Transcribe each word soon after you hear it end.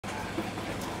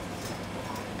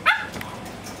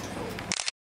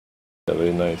They're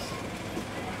very nice.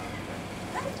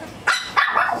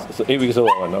 So 8 weeks old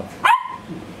now?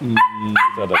 These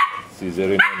are the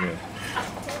Caesarean one, yeah.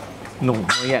 No,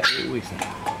 not yet 8 weeks.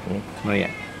 Not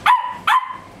yet.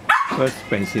 First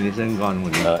vaccination gone.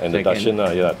 And the Dachshund,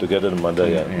 yeah, together the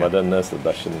mother, mother nurse the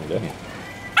Dachshund.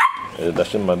 The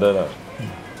Dachshund mother.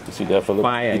 You see, they have a look.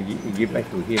 Fine, give back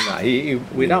to him. He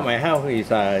without my help, he's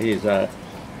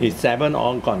 7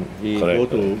 all gone. He go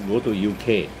to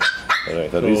UK.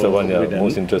 Alright, so this is the one,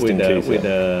 most interesting case. With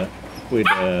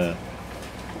the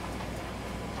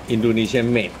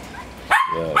Indonesian maid.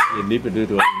 Yeah. He lived to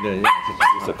Indonesia.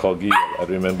 It's a Corgi. I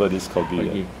remember this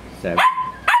Corgi.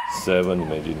 7,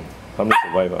 imagine. How many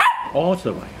survive? All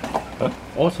survive. Huh?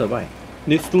 All survive.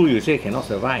 These 2 you say cannot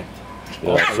survive.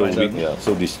 Yeah, so weak,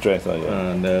 so distressed.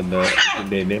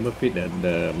 They never feed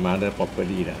the mother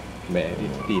properly. Very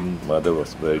thin. Mother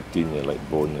was very thin, like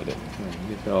bone. Like that.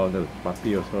 This all the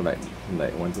puppy also like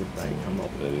want to die, come out.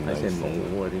 Very nice. I said no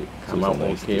worry, come out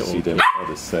nice okay. See them all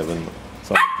the 7.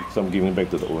 Some giving back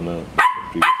to the owner. The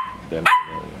previous them.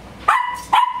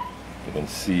 You can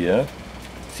see,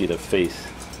 see the face.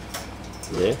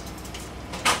 Yeah.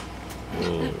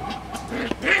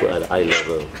 Put at eye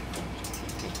level.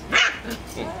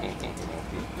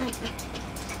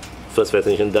 First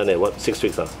vaccination done at what? 6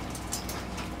 weeks, This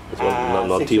one,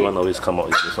 naughty one always come out.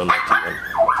 This one naughty one.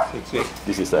 6 weeks.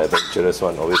 This is the adventurous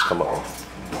one, always come out.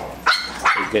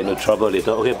 You get into trouble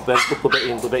later. Okay, put back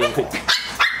in quick.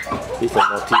 This is the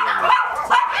naughty one.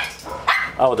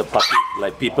 Out of the puppies,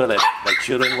 like people like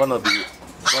children, one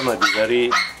might be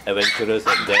very adventurous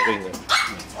and daring.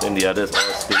 Then the others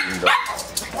all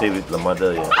stay with the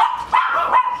mother.